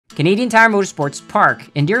Canadian Tire Motorsports Park,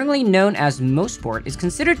 endearingly known as Mosport, is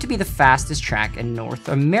considered to be the fastest track in North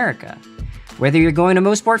America. Whether you're going to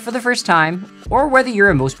Mosport for the first time, or whether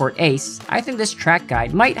you're a Mosport ace, I think this track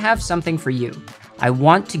guide might have something for you. I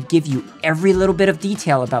want to give you every little bit of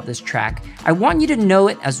detail about this track. I want you to know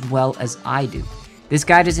it as well as I do. This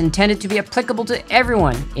guide is intended to be applicable to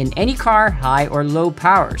everyone in any car, high or low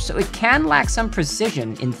power, so it can lack some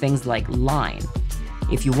precision in things like line.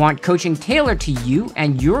 If you want coaching tailored to you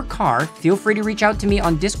and your car, feel free to reach out to me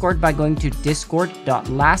on Discord by going to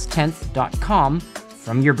discord.lasttenth.com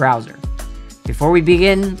from your browser. Before we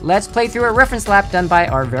begin, let's play through a reference lap done by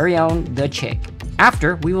our very own The Chig.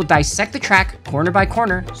 After, we will dissect the track corner by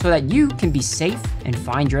corner so that you can be safe and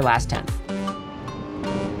find your last tenth.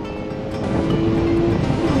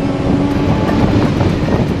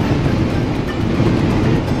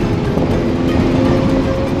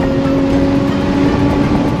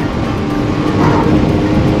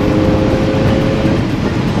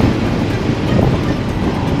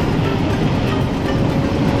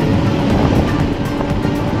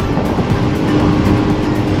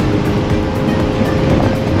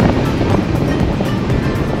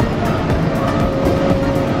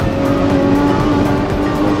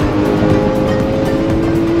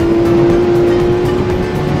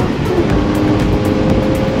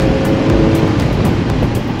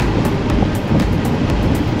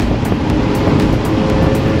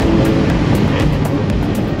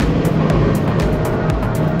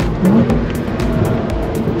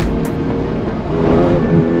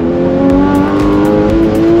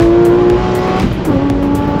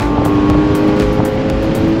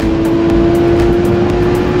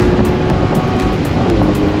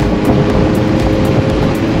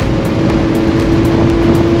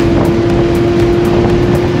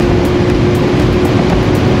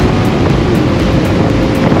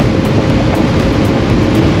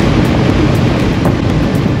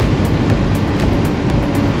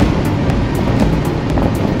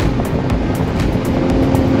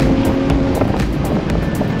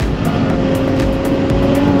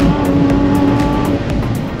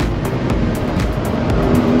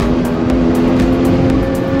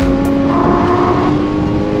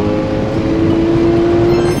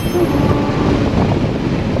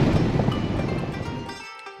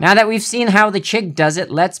 Now that we've seen how the Chig does it,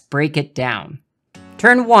 let's break it down.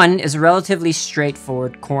 Turn 1 is a relatively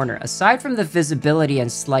straightforward corner, aside from the visibility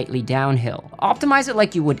and slightly downhill. Optimize it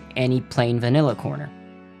like you would any plain vanilla corner.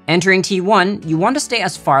 Entering T1, you want to stay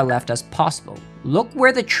as far left as possible. Look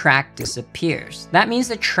where the track disappears. That means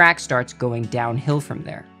the track starts going downhill from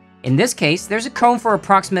there. In this case, there's a cone for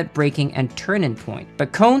approximate braking and turn-in point,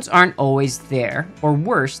 but cones aren't always there, or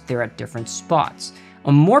worse, they're at different spots.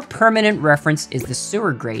 A more permanent reference is the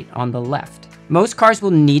sewer grate on the left. Most cars will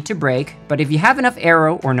need to brake, but if you have enough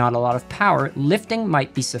aero or not a lot of power, lifting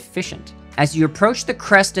might be sufficient. As you approach the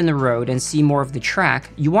crest in the road and see more of the track,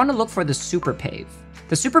 you want to look for the super pave.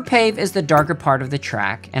 The super pave is the darker part of the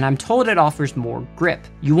track, and I'm told it offers more grip.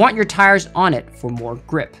 You want your tires on it for more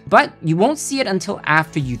grip, but you won't see it until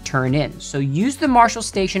after you turn in, so use the Marshall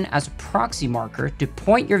station as a proxy marker to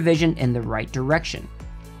point your vision in the right direction.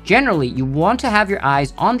 Generally, you want to have your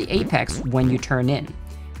eyes on the apex when you turn in,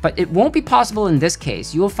 but it won't be possible in this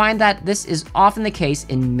case. You will find that this is often the case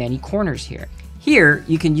in many corners here. Here,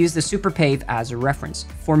 you can use the super pave as a reference.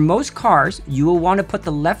 For most cars, you will want to put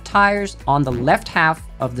the left tires on the left half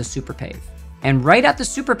of the super pave. And right at the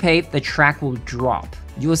super pave, the track will drop.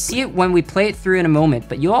 You will see it when we play it through in a moment,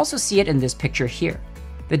 but you'll also see it in this picture here.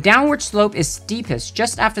 The downward slope is steepest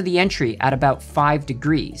just after the entry at about 5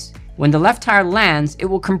 degrees. When the left tire lands, it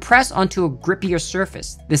will compress onto a grippier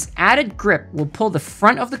surface. This added grip will pull the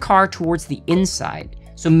front of the car towards the inside,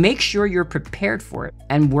 so make sure you're prepared for it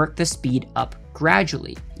and work the speed up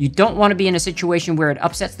gradually. You don't want to be in a situation where it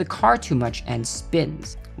upsets the car too much and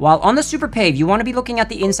spins. While on the super pave, you want to be looking at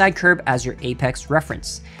the inside curb as your apex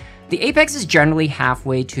reference. The apex is generally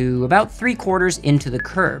halfway to about 3/4 into the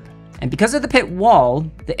curb. And because of the pit wall,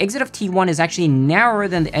 the exit of T1 is actually narrower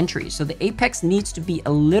than the entry, so the apex needs to be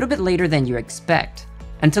a little bit later than you expect.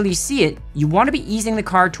 Until you see it, you want to be easing the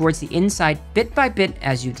car towards the inside bit by bit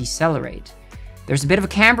as you decelerate. There's a bit of a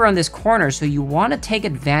camber on this corner, so you want to take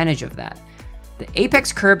advantage of that. The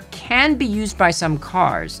apex curb can be used by some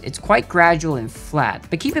cars. It's quite gradual and flat,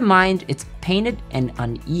 but keep in mind it's painted and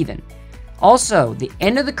uneven. Also, the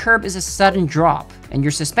end of the curb is a sudden drop, and your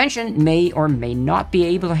suspension may or may not be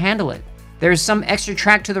able to handle it. There is some extra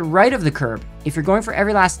track to the right of the curb. If you're going for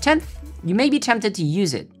every last tenth, you may be tempted to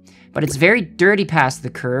use it, but it's very dirty past the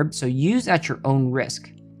curb, so use at your own risk.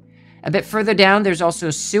 A bit further down, there's also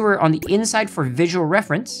a sewer on the inside for visual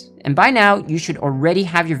reference, and by now, you should already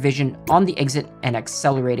have your vision on the exit and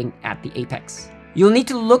accelerating at the apex. You'll need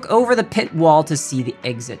to look over the pit wall to see the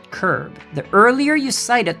exit curb. The earlier you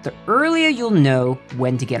sight it, the earlier you'll know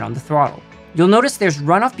when to get on the throttle. You'll notice there's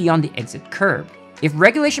runoff beyond the exit curb. If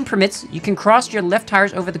regulation permits, you can cross your left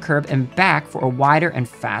tires over the curb and back for a wider and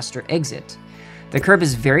faster exit. The curb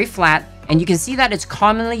is very flat, and you can see that it's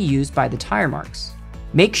commonly used by the tire marks.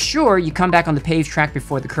 Make sure you come back on the paved track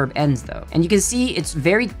before the curb ends though. And you can see it's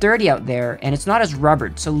very dirty out there and it's not as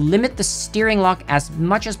rubbered, so limit the steering lock as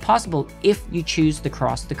much as possible if you choose to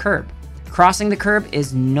cross the curb. Crossing the curb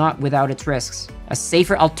is not without its risks. A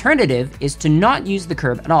safer alternative is to not use the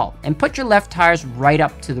curb at all and put your left tires right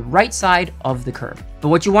up to the right side of the curb. But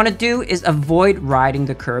what you want to do is avoid riding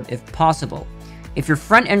the curb if possible. If your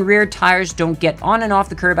front and rear tires don't get on and off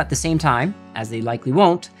the curb at the same time, as they likely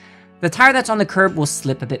won't, the tire that's on the curb will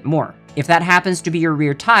slip a bit more. If that happens to be your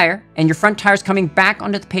rear tire, and your front tire's coming back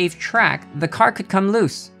onto the paved track, the car could come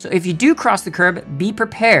loose. So if you do cross the curb, be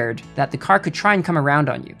prepared that the car could try and come around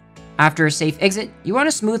on you. After a safe exit, you want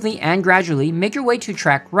to smoothly and gradually make your way to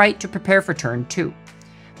track right to prepare for turn 2.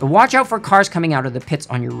 But watch out for cars coming out of the pits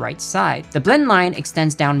on your right side. The blend line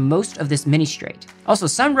extends down most of this mini straight. Also,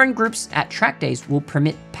 some run groups at track days will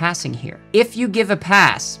permit passing here. If you give a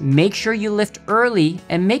pass, make sure you lift early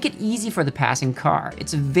and make it easy for the passing car.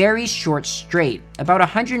 It's a very short straight, about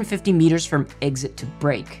 150 meters from exit to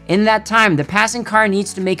brake. In that time, the passing car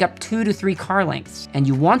needs to make up 2 to 3 car lengths, and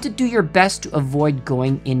you want to do your best to avoid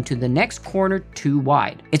going into the next corner too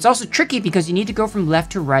wide. It's also tricky because you need to go from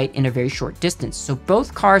left to right in a very short distance, so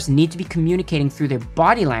both cars need to be communicating through their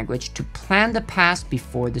body language to plan the pass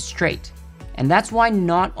before the straight. And that's why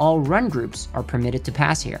not all run groups are permitted to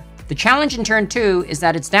pass here. The challenge in turn 2 is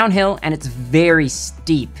that it's downhill and it's very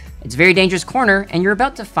steep. It's a very dangerous corner, and you're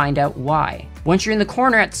about to find out why. Once you're in the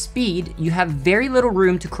corner at speed, you have very little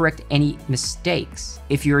room to correct any mistakes.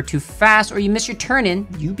 If you're too fast or you miss your turn in,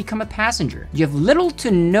 you become a passenger. You have little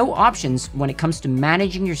to no options when it comes to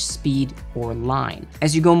managing your speed or line.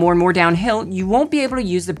 As you go more and more downhill, you won't be able to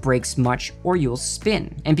use the brakes much or you'll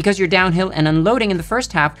spin. And because you're downhill and unloading in the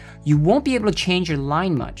first half, you won't be able to change your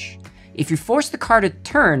line much. If you force the car to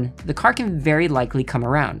turn, the car can very likely come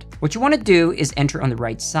around. What you want to do is enter on the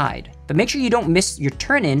right side, but make sure you don't miss your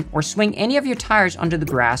turn in or swing any of your tires onto the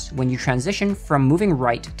grass when you transition from moving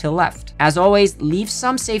right to left. As always, leave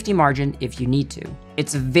some safety margin if you need to.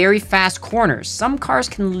 It's a very fast corner. Some cars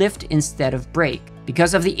can lift instead of brake.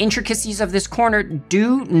 Because of the intricacies of this corner,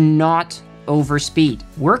 do not overspeed.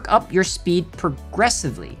 Work up your speed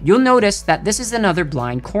progressively. You'll notice that this is another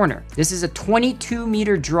blind corner. This is a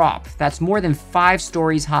 22-meter drop. That's more than 5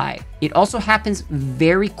 stories high. It also happens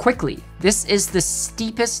very quickly. This is the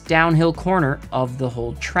steepest downhill corner of the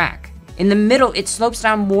whole track. In the middle, it slopes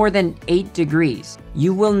down more than 8 degrees.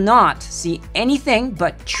 You will not see anything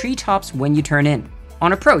but treetops when you turn in.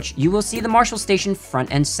 On approach, you will see the Marshal station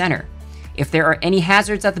front and center. If there are any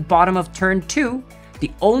hazards at the bottom of turn 2,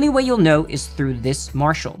 the only way you'll know is through this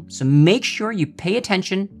Marshal, so make sure you pay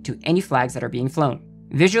attention to any flags that are being flown.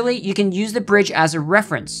 Visually, you can use the bridge as a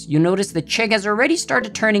reference. You'll notice the Chig has already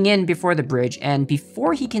started turning in before the bridge and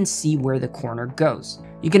before he can see where the corner goes.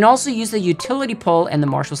 You can also use the utility pole and the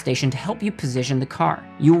Marshal station to help you position the car.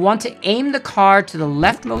 You want to aim the car to the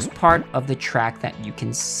leftmost part of the track that you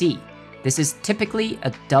can see. This is typically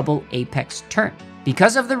a double apex turn.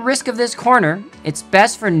 Because of the risk of this corner, it's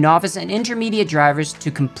best for novice and intermediate drivers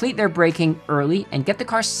to complete their braking early and get the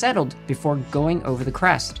car settled before going over the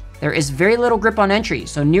crest. There is very little grip on entry,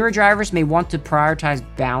 so newer drivers may want to prioritize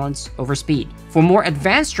balance over speed. For more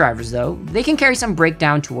advanced drivers though, they can carry some brake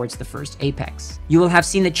down towards the first apex. You will have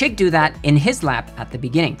seen the Chig do that in his lap at the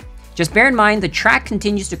beginning. Just bear in mind the track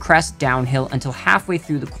continues to crest downhill until halfway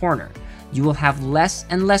through the corner. You will have less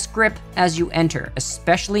and less grip as you enter,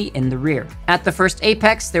 especially in the rear. At the first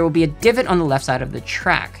apex, there will be a divot on the left side of the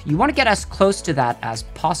track. You want to get as close to that as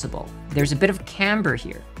possible. There's a bit of camber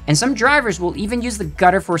here. And some drivers will even use the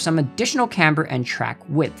gutter for some additional camber and track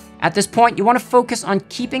width. At this point, you want to focus on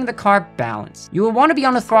keeping the car balanced. You will want to be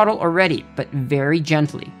on the throttle already, but very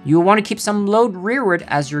gently. You will want to keep some load rearward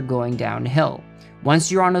as you're going downhill. Once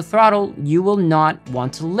you're on the throttle, you will not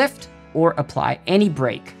want to lift or apply any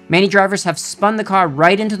brake. Many drivers have spun the car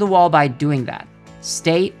right into the wall by doing that.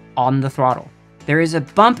 Stay on the throttle. There is a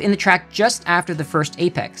bump in the track just after the first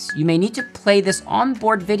apex. You may need to play this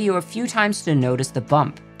onboard video a few times to notice the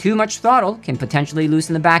bump. Too much throttle can potentially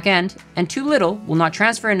loosen the back end, and too little will not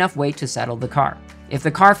transfer enough weight to settle the car. If the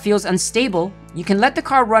car feels unstable, you can let the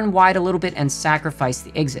car run wide a little bit and sacrifice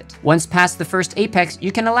the exit. Once past the first apex,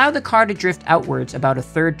 you can allow the car to drift outwards about a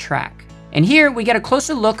third track. And here we get a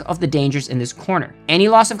closer look of the dangers in this corner. Any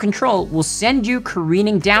loss of control will send you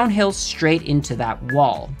careening downhill straight into that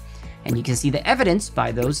wall. And you can see the evidence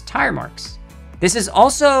by those tire marks. This is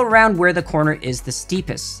also around where the corner is the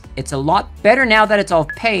steepest. It's a lot better now that it's all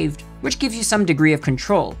paved, which gives you some degree of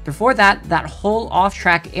control. Before that, that whole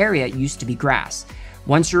off-track area used to be grass.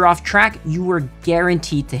 Once you're off track, you were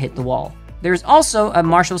guaranteed to hit the wall. There's also a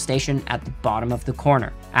Marshall station at the bottom of the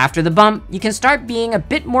corner. After the bump, you can start being a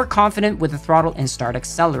bit more confident with the throttle and start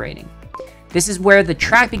accelerating. This is where the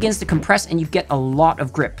track begins to compress and you get a lot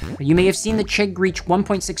of grip. You may have seen the Chig reach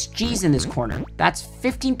 1.6 Gs in this corner. That's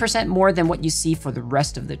 15% more than what you see for the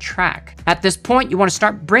rest of the track. At this point, you want to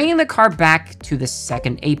start bringing the car back to the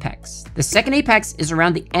second apex. The second apex is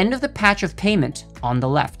around the end of the patch of pavement on the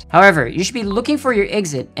left. However, you should be looking for your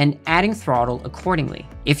exit and adding throttle accordingly.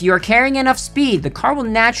 If you are carrying enough speed, the car will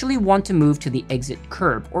naturally want to move to the exit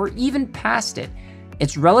curb or even past it.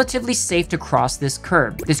 It's relatively safe to cross this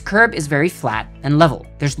curb. This curb is very flat and level.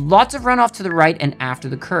 There's lots of runoff to the right and after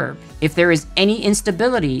the curb. If there is any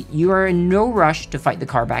instability, you are in no rush to fight the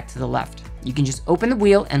car back to the left. You can just open the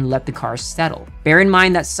wheel and let the car settle. Bear in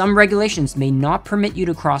mind that some regulations may not permit you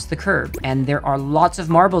to cross the curb, and there are lots of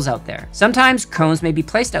marbles out there. Sometimes cones may be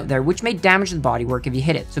placed out there, which may damage the bodywork if you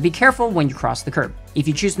hit it, so be careful when you cross the curb. If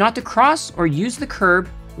you choose not to cross or use the curb,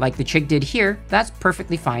 like the Chig did here, that's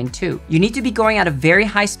perfectly fine too. You need to be going at a very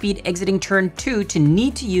high speed exiting turn 2 to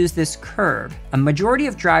need to use this curb. A majority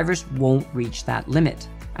of drivers won't reach that limit.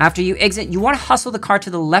 After you exit, you want to hustle the car to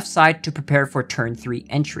the left side to prepare for turn 3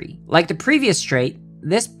 entry. Like the previous straight,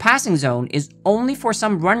 this passing zone is only for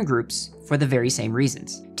some run groups for the very same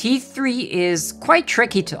reasons. T3 is quite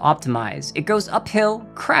tricky to optimize. It goes uphill,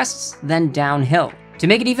 crests, then downhill. To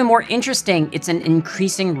make it even more interesting, it's an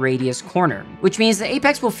increasing radius corner, which means the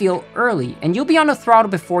apex will feel early and you'll be on the throttle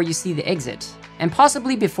before you see the exit, and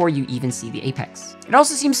possibly before you even see the apex. It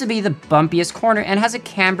also seems to be the bumpiest corner and has a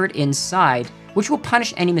cambered inside, which will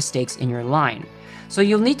punish any mistakes in your line. So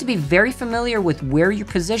you'll need to be very familiar with where you're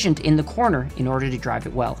positioned in the corner in order to drive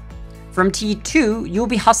it well. From T2, you'll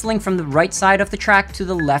be hustling from the right side of the track to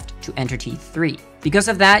the left to enter T3. Because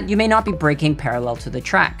of that, you may not be braking parallel to the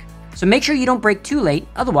track. So make sure you don't brake too late,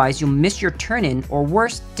 otherwise you'll miss your turn-in or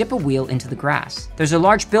worse, dip a wheel into the grass. There's a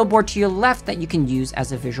large billboard to your left that you can use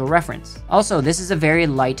as a visual reference. Also, this is a very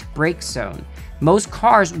light brake zone. Most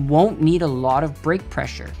cars won't need a lot of brake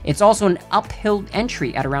pressure. It's also an uphill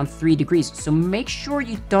entry at around 3 degrees, so make sure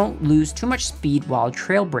you don't lose too much speed while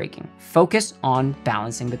trail braking. Focus on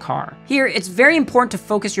balancing the car. Here, it's very important to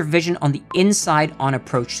focus your vision on the inside on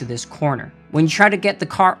approach to this corner. When you try to get the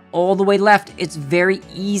car all the way left, it's very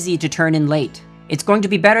easy to turn in late. It's going to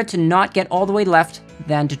be better to not get all the way left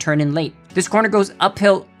than to turn in late. This corner goes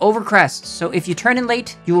uphill over crests, so if you turn in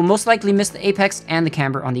late, you will most likely miss the apex and the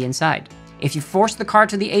camber on the inside. If you force the car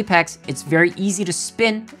to the apex, it's very easy to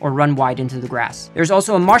spin or run wide into the grass. There's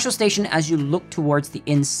also a Marshall station as you look towards the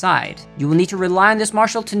inside. You will need to rely on this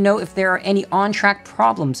Marshall to know if there are any on-track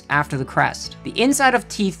problems after the crest. The inside of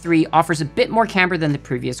T3 offers a bit more camber than the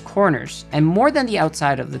previous corners, and more than the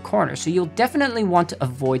outside of the corner, so you'll definitely want to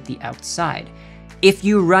avoid the outside. If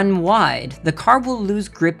you run wide, the car will lose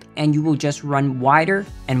grip and you will just run wider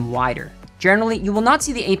and wider. Generally, you will not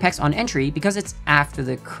see the apex on entry because it's after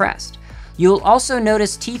the crest. You'll also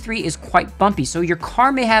notice T3 is quite bumpy, so your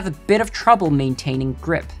car may have a bit of trouble maintaining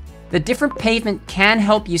grip. The different pavement can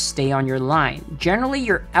help you stay on your line. Generally,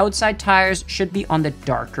 your outside tires should be on the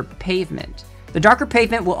darker pavement. The darker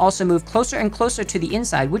pavement will also move closer and closer to the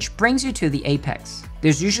inside, which brings you to the apex.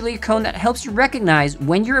 There's usually a cone that helps you recognize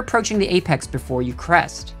when you're approaching the apex before you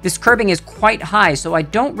crest. This curbing is quite high, so I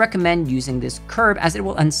don't recommend using this curb as it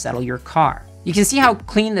will unsettle your car. You can see how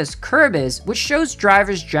clean this curb is, which shows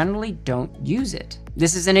drivers generally don't use it.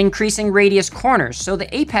 This is an increasing radius corner, so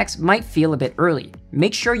the apex might feel a bit early.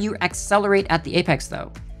 Make sure you accelerate at the apex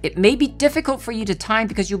though. It may be difficult for you to time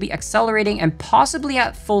because you'll be accelerating and possibly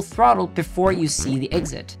at full throttle before you see the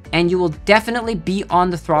exit. And you will definitely be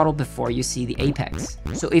on the throttle before you see the apex.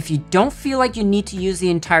 So if you don't feel like you need to use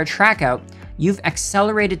the entire track out, you've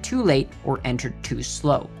accelerated too late or entered too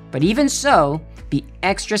slow. But even so, be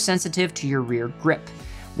extra sensitive to your rear grip.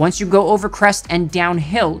 Once you go over crest and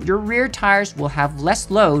downhill, your rear tires will have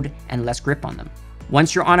less load and less grip on them.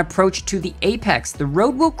 Once you're on approach to the apex, the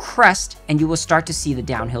road will crest and you will start to see the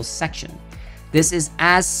downhill section. This is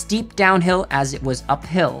as steep downhill as it was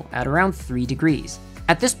uphill at around 3 degrees.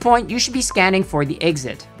 At this point, you should be scanning for the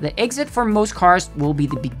exit. The exit for most cars will be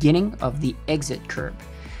the beginning of the exit curb.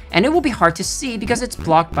 And it will be hard to see because it's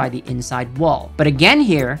blocked by the inside wall. But again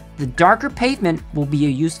here, the darker pavement will be a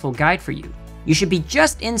useful guide for you. You should be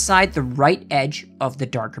just inside the right edge of the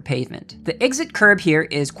darker pavement. The exit curb here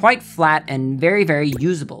is quite flat and very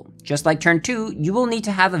usable. Just like turn 2, you will need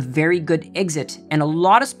to have a very good exit and a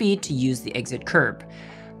lot of speed to use the exit curb.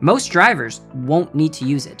 Most drivers won't need to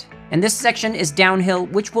use it. And this section is downhill,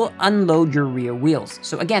 which will unload your rear wheels.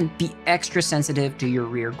 So again, be extra sensitive to your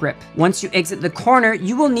rear grip. Once you exit the corner,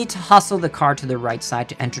 you will need to hustle the car to the right side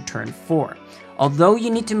to enter turn 4. Although you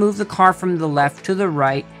need to move the car from the left to the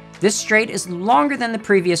right, this straight is longer than the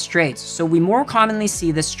previous straights, so we more commonly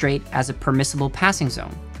see this straight as a permissible passing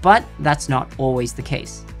zone. But that's not always the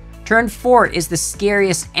case. Turn 4 is the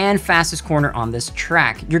scariest and fastest corner on this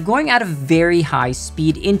track. You're going at a very high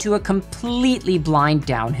speed into a completely blind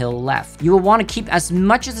downhill left. You will want to keep as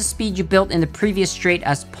much of the speed you built in the previous straight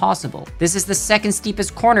as possible. This is the second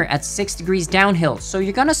steepest corner at 6 degrees downhill, so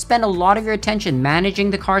you're going to spend a lot of your attention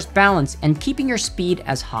managing the car's balance and keeping your speed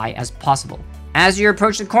as high as possible. As you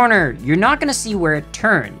approach the corner, you're not going to see where it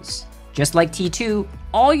turns. Just like T2,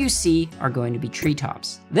 all you see are going to be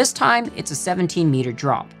treetops. This time, it's a 17-meter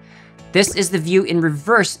drop. This is the view in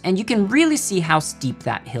reverse, and you can really see how steep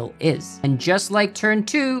that hill is. And just like turn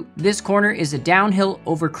 2, this corner is a downhill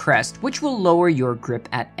over crest, which will lower your grip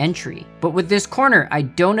at entry. But with this corner, I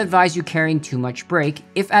don't advise you carrying too much brake,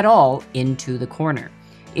 if at all, into the corner.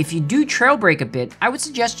 If you do trail brake a bit, I would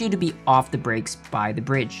suggest you to be off the brakes by the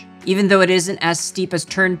bridge. Even though it isn't as steep as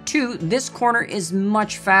turn 2, this corner is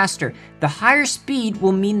much faster. The higher speed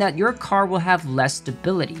will mean that your car will have less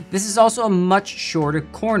stability. This is also a much shorter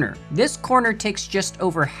corner. This corner takes just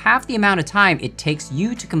over half the amount of time it takes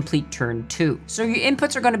you to complete turn 2. So your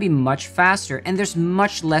inputs are going to be much faster and there's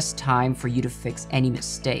much less time for you to fix any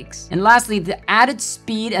mistakes. And lastly, the added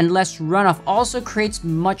speed and less runoff also creates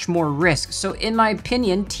much more risk. So in my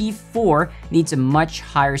opinion, T4 needs a much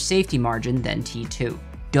higher safety margin than T2.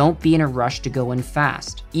 Don't be in a rush to go in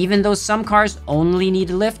fast. Even though some cars only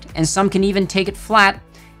need a lift and some can even take it flat,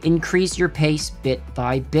 increase your pace bit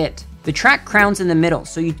by bit. The track crowns in the middle,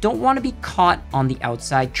 so you don't want to be caught on the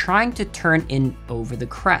outside trying to turn in over the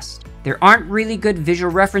crest. There aren't really good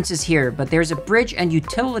visual references here, but there's a bridge and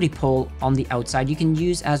utility pole on the outside you can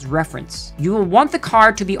use as reference. You will want the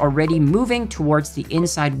car to be already moving towards the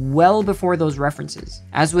inside well before those references.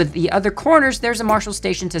 As with the other corners, there's a Marshal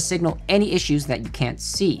station to signal any issues that you can't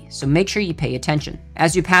see, so make sure you pay attention.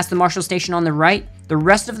 As you pass the Marshal station on the right, the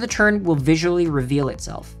rest of the turn will visually reveal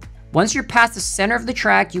itself. Once you're past the center of the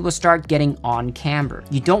track, you will start getting on camber.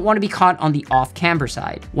 You don't want to be caught on the off camber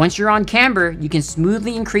side. Once you're on camber, you can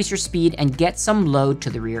smoothly increase your speed and get some load to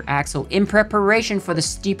the rear axle in preparation for the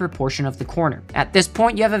steeper portion of the corner. At this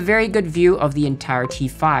point, you have a very good view of the entire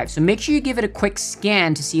T5, so make sure you give it a quick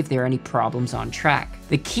scan to see if there are any problems on track.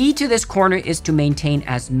 The key to this corner is to maintain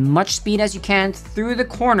as much speed as you can through the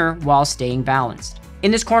corner while staying balanced. In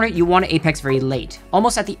this corner, you want to apex very late,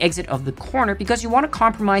 almost at the exit of the corner, because you want to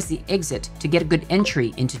compromise the exit to get a good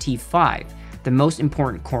entry into T5, the most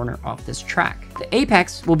important corner of this track. The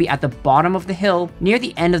apex will be at the bottom of the hill near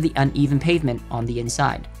the end of the uneven pavement on the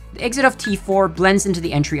inside. The exit of T4 blends into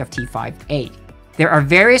the entry of T5A. There are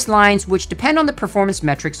various lines which depend on the performance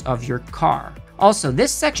metrics of your car. Also,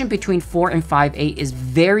 this section between 4 and 5A is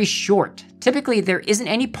very short. Typically, there isn't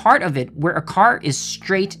any part of it where a car is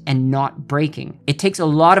straight and not braking. It takes a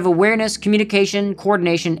lot of awareness, communication,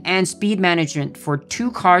 coordination, and speed management for two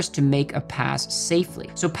cars to make a pass safely.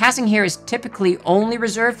 So passing here is typically only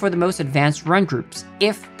reserved for the most advanced run groups,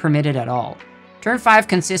 if permitted at all. Turn 5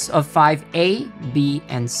 consists of 5A, B,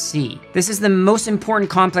 and C. This is the most important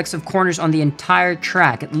complex of corners on the entire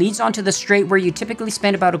track. It leads onto the straight where you typically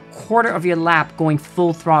spend about a quarter of your lap going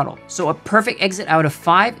full throttle. So a perfect exit out of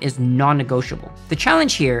 5 is non-negotiable. The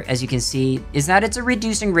challenge here, as you can see, is that it's a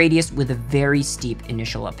reducing radius with a very steep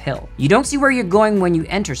initial uphill. You don't see where you're going when you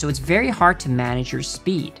enter, so it's very hard to manage your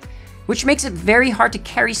speed, which makes it very hard to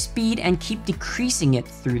carry speed and keep decreasing it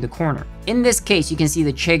through the corner. In this case, you can see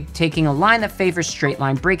the Chig taking a line that favors straight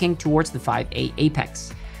line braking towards the 5A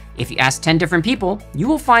apex. If you ask 10 different people, you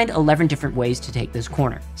will find 11 different ways to take this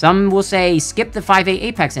corner. Some will say skip the 5A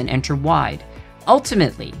apex and enter wide.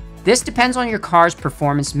 Ultimately, this depends on your car's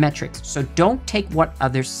performance metrics, so don't take what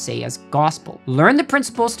others say as gospel. Learn the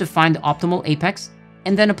principles to find the optimal apex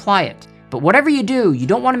and then apply it. But whatever you do, you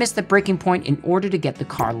don't want to miss the braking point in order to get the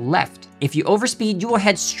car left. If you overspeed, you will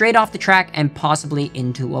head straight off the track and possibly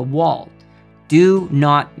into a wall. Do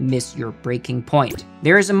not miss your braking point.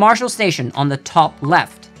 There is a Marshall station on the top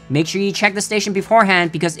left. Make sure you check the station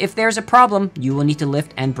beforehand because if there's a problem, you will need to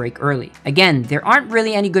lift and brake early. Again, there aren't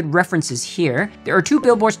really any good references here. There are 2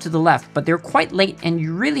 billboards to the left, but they're quite late and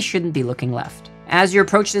you really shouldn't be looking left. As you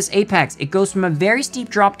approach this apex, it goes from a very steep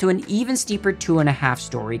drop to an even steeper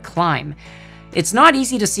 2.5-story climb. It's not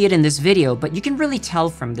easy to see it in this video, but you can really tell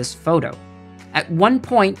from this photo. At one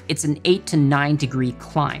point, it's an 8 to 9 degree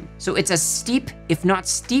climb. So it's as steep, if not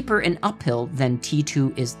steeper in uphill than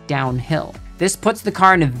T2 is downhill. This puts the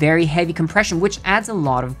car in a very heavy compression, which adds a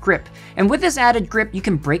lot of grip. And with this added grip, you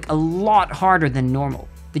can brake a lot harder than normal.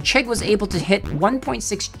 The Chig was able to hit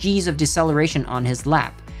 1.6 Gs of deceleration on his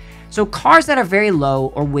lap. So cars that are very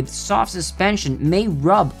low or with soft suspension may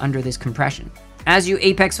rub under this compression. As you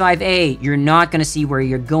apex 5A, you're not going to see where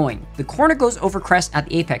you're going. The corner goes over crest at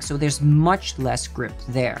the apex, so there's much less grip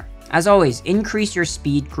there. As always, increase your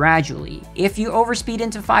speed gradually. If you overspeed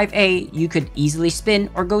into 5A, you could easily spin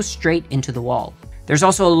or go straight into the wall. There's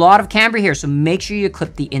also a lot of camber here, so make sure you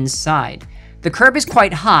clip the inside. The curb is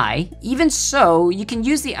quite high. Even so, you can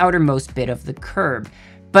use the outermost bit of the curb,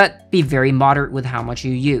 but be very moderate with how much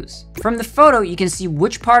you use. From the photo, you can see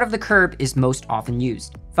which part of the curb is most often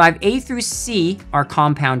used. 5A through C are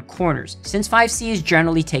compound corners. Since 5C is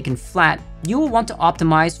generally taken flat, you will want to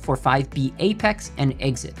optimize for 5B apex and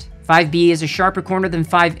exit. 5B is a sharper corner than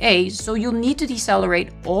 5A, so you'll need to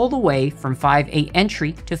decelerate all the way from 5A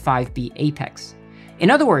entry to 5B apex. In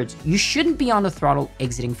other words, you shouldn't be on the throttle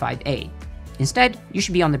exiting 5A. Instead, you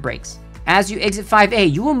should be on the brakes. As you exit 5A,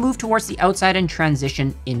 you will move towards the outside and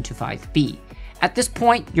transition into 5B. At this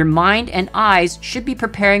point, your mind and eyes should be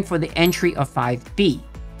preparing for the entry of 5B,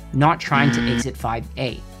 not trying to exit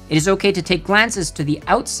 5A. It is okay to take glances to the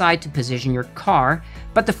outside to position your car,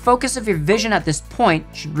 but the focus of your vision at this point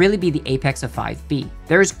should really be the apex of 5B.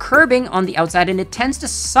 There is curbing on the outside and it tends to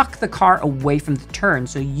suck the car away from the turn,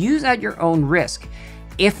 so use at your own risk.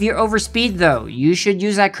 If you overspeed though, you should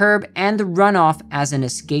use that curb and the runoff as an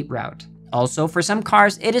escape route. Also, for some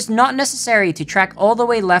cars, it is not necessary to track all the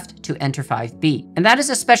way left to enter 5B, and that is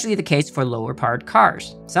especially the case for lower powered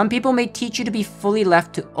cars. Some people may teach you to be fully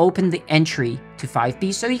left to open the entry to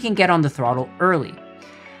 5B so you can get on the throttle early.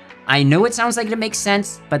 I know it sounds like it makes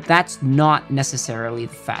sense, but that's not necessarily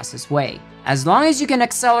the fastest way. As long as you can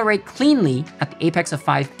accelerate cleanly at the apex of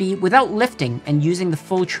 5B without lifting and using the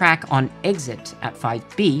full track on exit at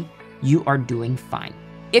 5B, you are doing fine.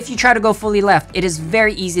 If you try to go fully left, it is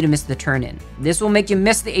very easy to miss the turn-in. This will make you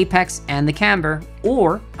miss the apex and the camber,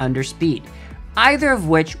 or underspeed, either of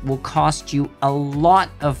which will cost you a lot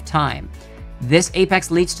of time. This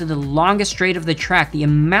apex leads to the longest straight of the track. The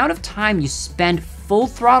amount of time you spend full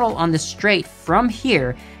throttle on the straight from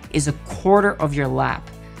here is a quarter of your lap.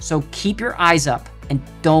 So keep your eyes up and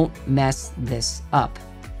don't mess this up.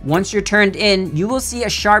 Once you're turned in, you will see a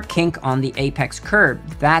sharp kink on the apex curb.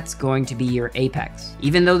 That's going to be your apex.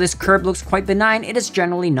 Even though this curb looks quite benign, it is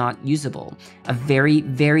generally not usable. A very,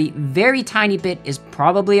 very, very tiny bit is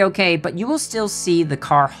probably okay, but you will still see the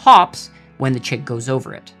car hops when the Chig goes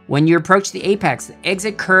over it. When you approach the apex, the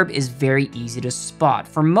exit curb is very easy to spot.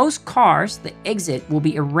 For most cars, the exit will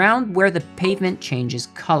be around where the pavement changes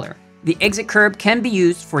color. The exit curb can be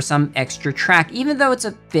used for some extra track, even though it's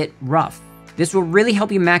a bit rough. This will really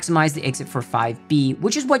help you maximize the exit for 5B,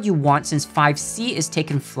 which is what you want since 5C is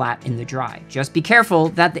taken flat in the dry. Just be careful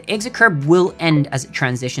that the exit curb will end as it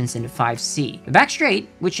transitions into 5C. The back straight,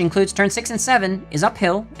 which includes turn 6 and 7, is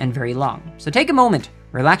uphill and very long. So take a moment,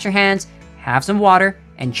 relax your hands, have some water,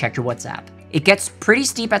 and check your WhatsApp. It gets pretty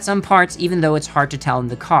steep at some parts, even though it's hard to tell in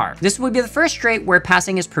the car. This will be the first straight where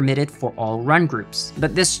passing is permitted for all run groups.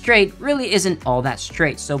 But this straight really isn't all that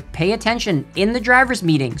straight, so pay attention in the driver's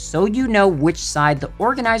meeting so you know which side the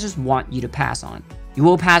organizers want you to pass on. You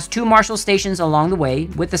will pass 2 Marshall stations along the way,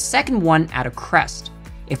 with the second one at a crest.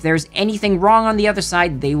 If there's anything wrong on the other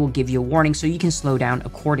side, they will give you a warning so you can slow down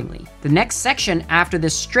accordingly. The next section after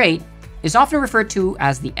this straight is often referred to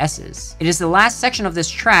as the S's. It is the last section of this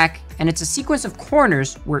track, and it's a sequence of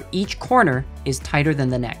corners where each corner is tighter than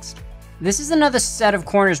the next. This is another set of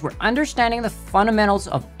corners where understanding the fundamentals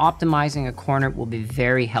of optimizing a corner will be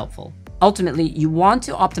very helpful. Ultimately, you want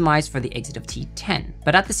to optimize for the exit of T10,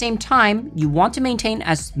 but at the same time, you want to maintain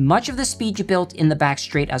as much of the speed you built in the back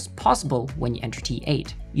straight as possible when you enter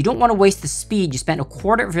T8. You don't want to waste the speed you spent a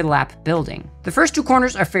quarter of your lap building. The first 2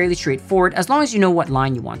 corners are fairly straightforward as long as you know what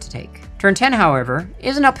line you want to take. Turn 10, however,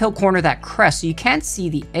 is an uphill corner that crests, so you can't see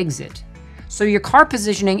the exit. So your car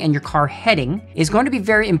positioning and your car heading is going to be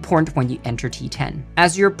very important when you enter T10.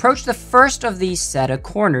 As you approach the first of these set of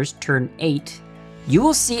corners, turn 8, you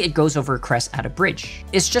will see it goes over a crest at a bridge.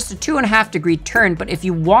 It's just a 2.5-degree turn, but if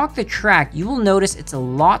you walk the track, you will notice it's a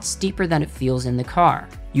lot steeper than it feels in the car.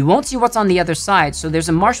 You won't see what's on the other side, so there's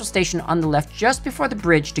a Marshal station on the left just before the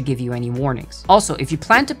bridge to give you any warnings. Also, if you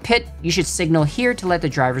plan to pit, you should signal here to let the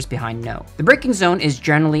drivers behind know. The braking zone is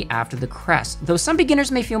generally after the crest, though some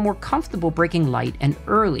beginners may feel more comfortable braking light and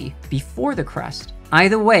early before the crest.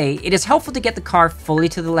 Either way, it is helpful to get the car fully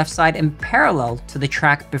to the left side and parallel to the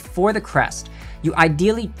track before the crest. You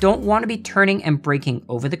ideally don't want to be turning and braking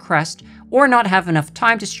over the crest, or not have enough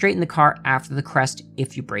time to straighten the car after the crest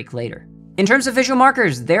if you brake later. In terms of visual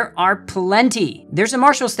markers, there are plenty. There's a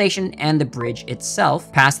Marshal station and the bridge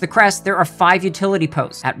itself. Past the crest, there are 5 utility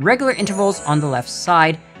posts at regular intervals on the left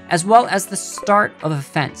side, as well as the start of a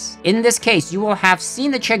fence. In this case, you will have seen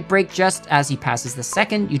the Chig brake just as he passes the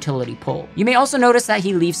second utility pole. You may also notice that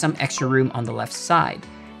he leaves some extra room on the left side.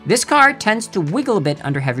 This car tends to wiggle a bit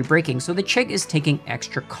under heavy braking, so the Chig is taking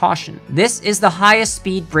extra caution. This is the highest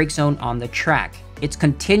speed brake zone on the track. It's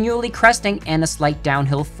continually cresting and a slight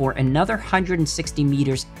downhill for another 160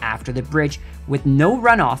 meters after the bridge, with no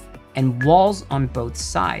runoff and walls on both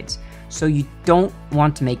sides, so you don't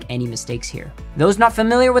want to make any mistakes here. Those not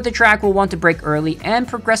familiar with the track will want to brake early and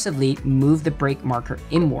progressively move the brake marker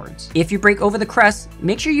inwards. If you brake over the crest,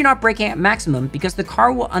 make sure you're not braking at maximum because the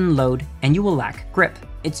car will unload and you will lack grip.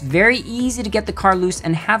 It's very easy to get the car loose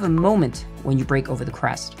and have a moment when you brake over the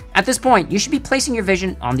crest. At this point, you should be placing your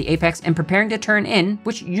vision on the apex and preparing to turn in,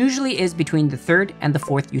 which usually is between the 3rd and the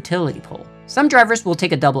 4th utility pole. Some drivers will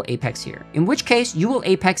take a double apex here, in which case you will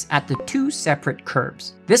apex at the 2 separate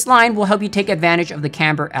curbs. This line will help you take advantage of the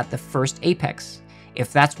camber at the first apex.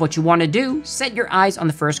 If that's what you want to do, set your eyes on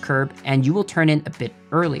the first curb and you will turn in a bit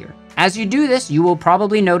earlier. As you do this, you will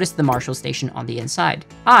probably notice the Marshal station on the inside.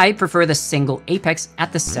 I prefer the single apex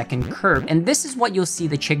at the second curb, and this is what you'll see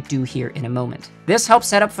the Chig do here in a moment. This helps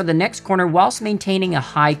set up for the next corner whilst maintaining a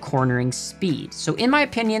high cornering speed. So in my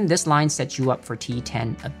opinion, this line sets you up for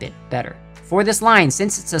T10 a bit better. For this line,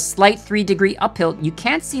 since it's a slight 3-degree uphill, you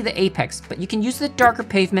can't see the apex, but you can use the darker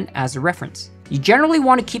pavement as a reference. You generally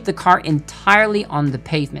want to keep the car entirely on the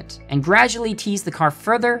pavement and gradually tease the car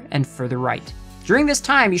further and further right. During this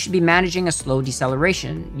time, you should be managing a slow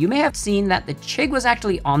deceleration. You may have seen that the Chig was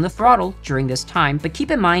actually on the throttle during this time, but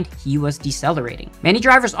keep in mind he was decelerating. Many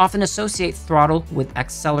drivers often associate throttle with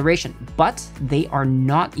acceleration, but they are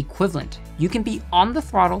not equivalent. You can be on the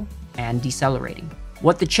throttle and decelerating.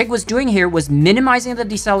 What the Chig was doing here was minimizing the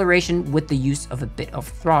deceleration with the use of a bit of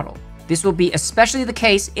throttle. This will be especially the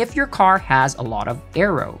case if your car has a lot of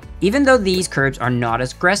aero. Even though these curbs are not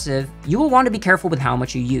as aggressive, you will want to be careful with how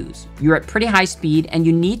much you use. You're at pretty high speed and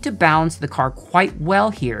you need to balance the car quite well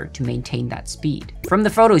here to maintain that speed. From the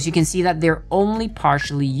photos, you can see that they're only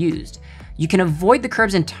partially used. You can avoid the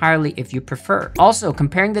curbs entirely if you prefer. Also,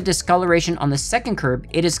 comparing the discoloration on the second curb,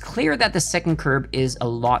 it is clear that the second curb is a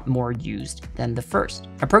lot more used than the first.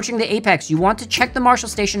 Approaching the apex, you want to check the Marshal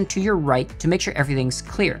station to your right to make sure everything's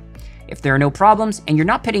clear. If there are no problems and you're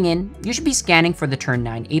not pitting in, you should be scanning for the turn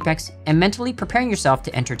 9 apex and mentally preparing yourself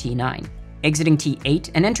to enter T9. Exiting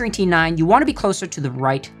T8 and entering T9, you want to be closer to the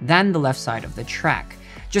right than the left side of the track.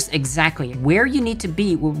 Just exactly where you need to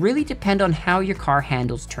be will really depend on how your car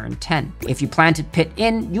handles turn 10. If you plan to pit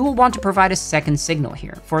in, you will want to provide a second signal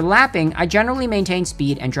here. For lapping, I generally maintain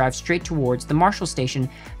speed and drive straight towards the Marshal station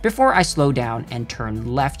before I slow down and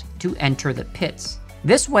turn left to enter the pits.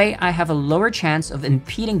 This way, I have a lower chance of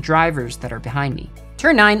impeding drivers that are behind me.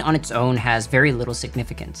 Turn 9 on its own has very little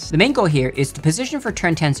significance. The main goal here is to position for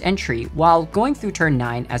turn 10's entry while going through turn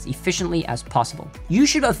 9 as efficiently as possible. You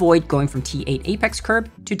should avoid going from T8 apex curb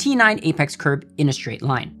to T9 apex curb in a straight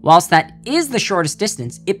line. Whilst that is the shortest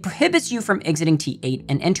distance, it prohibits you from exiting T8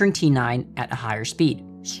 and entering T9 at a higher speed.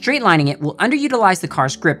 Straightlining it will underutilize the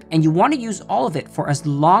car's grip, and you want to use all of it for as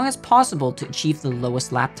long as possible to achieve the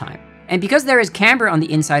lowest lap time. And because there is camber on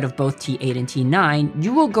the inside of both T8 and T9,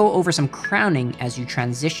 you will go over some crowning as you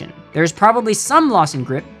transition. There's probably some loss in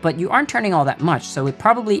grip, but you aren't turning all that much, so it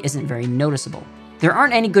probably isn't very noticeable. There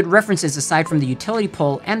aren't any good references aside from the utility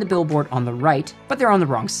pole and the billboard on the right, but they're on the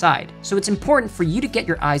wrong side. So it's important for you to get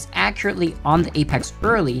your eyes accurately on the apex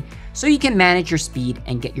early so you can manage your speed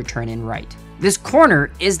and get your turn in right. This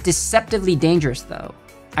corner is deceptively dangerous though.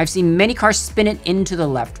 I've seen many cars spin it into the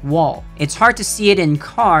left wall. It's hard to see it in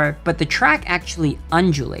car, but the track actually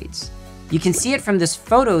undulates. You can see it from this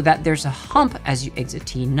photo that there's a hump as you exit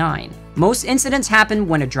T9. Most incidents happen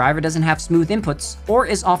when a driver doesn't have smooth inputs or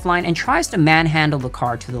is offline and tries to manhandle the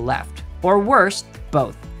car to the left. Or worse,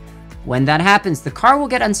 both. When that happens, the car will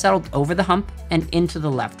get unsettled over the hump and into the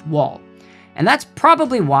left wall. And that's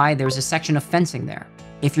probably why there's a section of fencing there.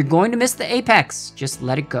 If you're going to miss the apex, just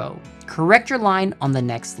let it go. Correct your line on the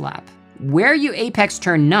next lap. Where you apex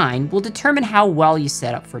turn 9 will determine how well you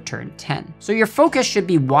set up for turn 10. So your focus should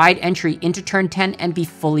be wide entry into turn 10 and be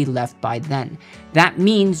fully left by then. That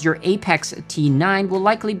means your apex T9 will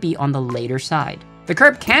likely be on the later side. The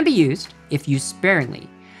curb can be used if used sparingly.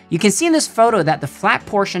 You can see in this photo that the flat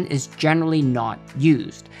portion is generally not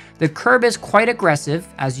used. The curb is quite aggressive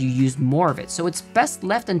as you use more of it, so it's best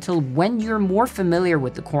left until when you're more familiar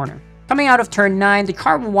with the corner. Coming out of turn 9, the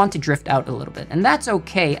car will want to drift out a little bit, and that's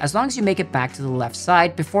okay as long as you make it back to the left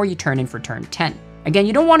side before you turn in for turn 10. Again,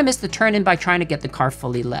 you don't want to miss the turn in by trying to get the car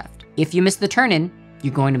fully left. If you miss the turn in,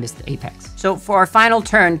 you're going to miss the apex. So for our final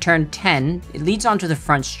turn, turn 10, it leads onto the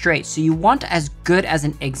front straight, so you want as good as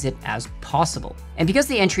an exit as possible. And because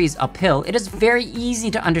the entry is uphill, it is very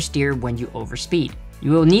easy to understeer when you overspeed. You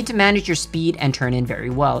will need to manage your speed and turn in very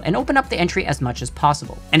well and open up the entry as much as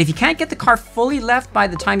possible. And if you can't get the car fully left by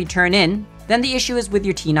the time you turn in, then the issue is with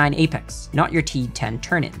your T9 apex, not your T10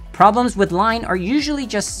 turn-in. Problems with line are usually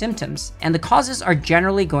just symptoms, and the causes are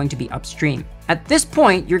generally going to be upstream. At this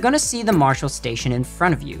point, you're going to see the Marshall station in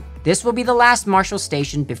front of you. This will be the last Marshall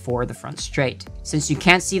station before the front straight. Since you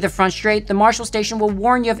can't see the front straight, the Marshall station will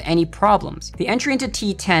warn you of any problems. The entry into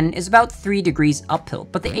T10 is about 3 degrees uphill,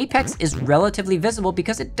 but the apex is relatively visible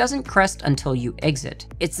because it doesn't crest until you exit.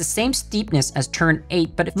 It's the same steepness as turn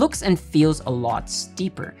 8, but it looks and feels a lot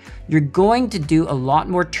steeper. You're going to do a lot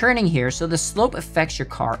more turning here, so the slope affects your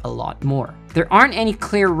car a lot more. There aren't any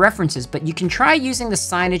clear references, but you can try using the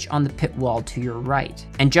signage on the pit wall to your right.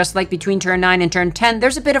 And just like between turn 9 and turn 10,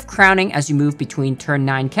 there's a bit of crowning as you move between turn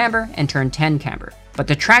 9 camber and turn 10 camber. But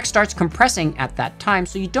the track starts compressing at that time,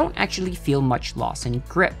 so you don't actually feel much loss in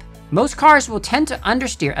grip. Most cars will tend to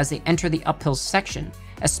understeer as they enter the uphill section,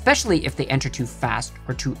 especially if they enter too fast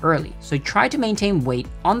or too early. So try to maintain weight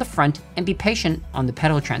on the front and be patient on the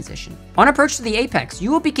pedal transition. On approach to the apex,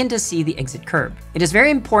 you will begin to see the exit curb. It is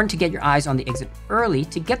very important to get your eyes on the exit early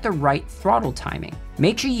to get the right throttle timing.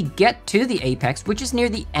 Make sure you get to the apex, which is near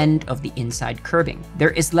the end of the inside curbing.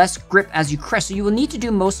 There is less grip as you crest, so you will need to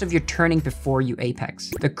do most of your turning before you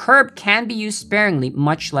apex. The curb can be used sparingly,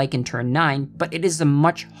 much like in turn 9, but it is a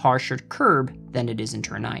much harsher curb than it is in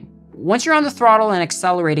turn 9. Once you're on the throttle and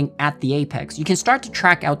accelerating at the apex, you can start to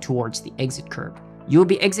track out towards the exit curb. You will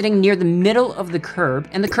be exiting near the middle of the curb,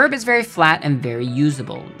 and the curb is very flat and very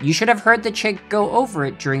usable. You should have heard the chick go over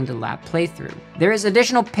it during the lap playthrough. There is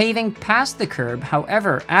additional paving past the curb,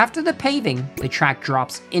 however, after the paving, the track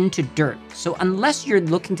drops into dirt, so unless you're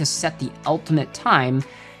looking to set the ultimate time,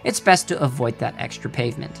 it's best to avoid that extra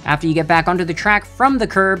pavement. After you get back onto the track from the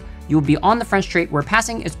curb, you will be on the front straight where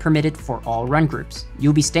passing is permitted for all run groups.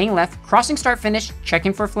 You'll be staying left, crossing start finish,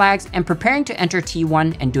 checking for flags, and preparing to enter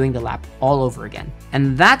T1 and doing the lap all over again.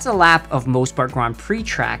 And that's a lap of Mosport Grand Prix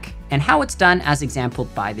track and how it's done as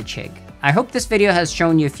exampled by the Chig. I hope this video has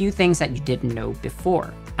shown you a few things that you didn't know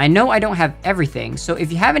before. I know I don't have everything, so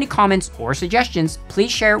if you have any comments or suggestions,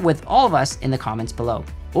 please share it with all of us in the comments below.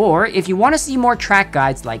 Or if you want to see more track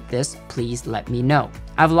guides like this, please let me know.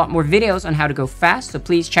 I have a lot more videos on how to go fast, so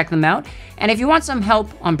please check them out. And if you want some help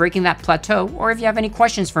on breaking that plateau, or if you have any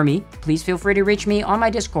questions for me, please feel free to reach me on my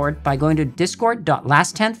Discord by going to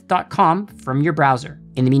discord.lasttenth.com from your browser.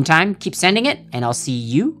 In the meantime, keep sending it, and I'll see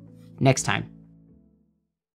you next time.